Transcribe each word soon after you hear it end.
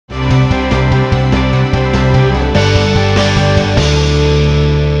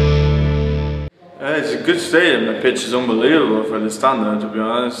a good stadium. The pitch is unbelievable for the standard, to be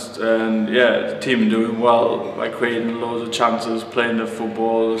honest. And yeah, the team doing well, like creating loads of chances, playing the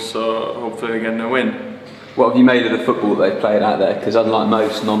football. So hopefully they're getting a win. What have you made of the football they've played out there? Because unlike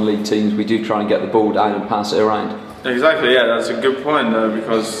most non-league teams, we do try and get the ball down and pass it around. Exactly, yeah, that's a good point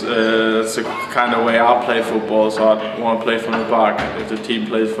because that's the kind of way I play football, so I want to play from the back if the team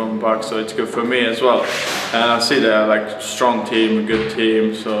plays from the back, so it's good for me as well. And I see they're like a strong team, a good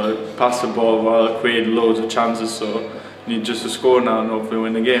team, so pass the ball well, create loads of chances, so you need just to score now and hopefully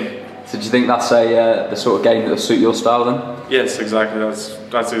win the game. So do you think that's the sort of game that will suit your style then? Yes, exactly,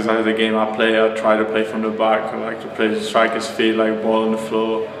 that's exactly the game I play. I try to play from the back, I like to play strikers' feet, like ball on the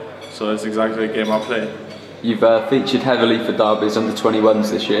floor, so that's exactly the game I play. You've featured heavily for Derby's under-21s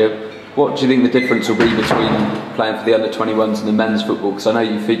this year. What do you think the difference will be between playing for the under-21s and the men's football? Because I know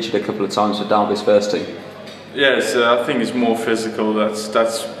you featured a couple of times for Derby's first team. Yes, I think it's more physical.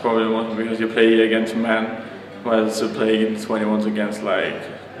 That's probably one, because you play against men, whereas to play against 21s against like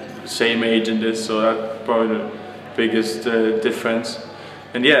same age in this, so that's probably the biggest difference.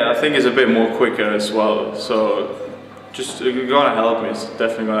 And yeah, I think it's a bit more quicker as well. So just gonna help me. It's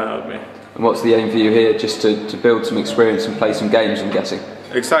definitely gonna help me. And what's the aim for you here? Just to build some experience and play some games, I'm guessing?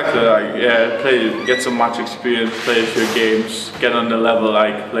 Exactly, like yeah, get some match experience, play a few games, get on the level,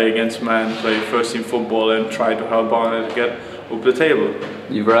 like play against men, play first team football and try to help Barnet to get up the table.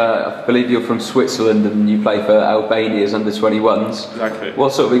 I believe you're from Switzerland and you play for Albania's under-21s. Exactly.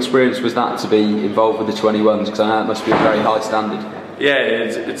 What sort of experience was that to be involved with the 21s? Because I know it must be a very high standard. Yeah,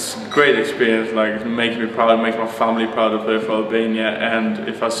 it's a great experience, like it makes me proud, it makes my family proud to play for Albania, and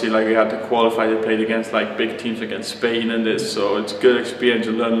if I see like we had to qualify to play against like big teams against Spain and this, so it's a good experience,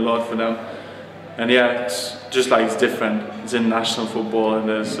 you learn a lot for them. And yeah, it's just like it's different, it's international football and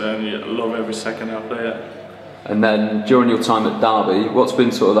this, and I love every second I play it. And then during your time at Derby, what's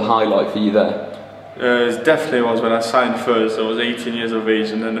been sort of the highlight for you there? It definitely was when I signed first. I was 18 years of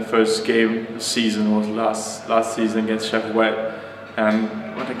age, and then the first game of the season was last season against Sheffield Wednesday.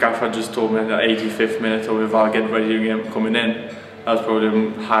 And when the gaffer just told me at the 85th minute, or if I'll get ready again coming in, that was probably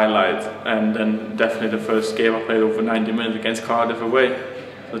the highlight. And then definitely the first game I played over 90 minutes against Cardiff away,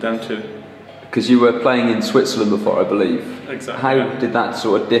 for them too. Because you were playing in Switzerland before, I believe. Exactly. How did that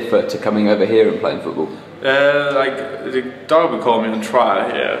sort of differ to coming over here and playing football? Like the Derby called me on trial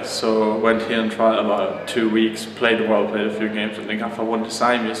here, so I went here on trial about 2 weeks, played well, played a few games, and the gaffer wanted to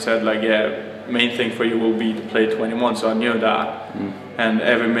sign me, said like, yeah, main thing for you will be to play 21, so I knew that. And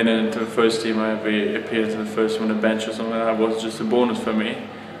every minute into the first team, every appearance in the first team on the bench or something like that was just a bonus for me.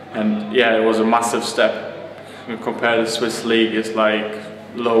 And yeah, it was a massive step. Compared to the Swiss league, it's like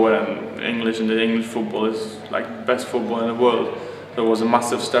lower than English, and the English football is like the best football in the world. So it was a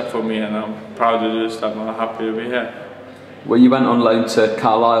massive step for me, and I'm proud to do this step, and I'm happy to be here. Well, you went on loan to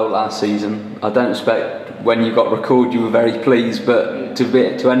Carlisle last season. I don't expect when you got recalled you were very pleased, but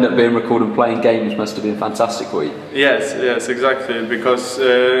to end up being recalled and playing games must have been fantastic for you. Yes, exactly, because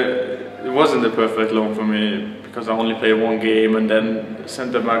it wasn't the perfect loan for me, because I only played one game, and then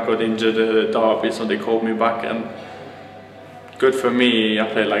centre back got injured at Derby, so they called me back, and good for me, I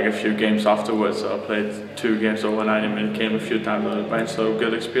played like a few games afterwards, so I played 2 games over 90 minutes, came a few times on the bench, so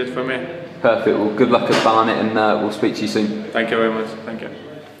good experience for me. Perfect, well good luck at Barnet, and we'll speak to you soon. Thank you very much, thank you.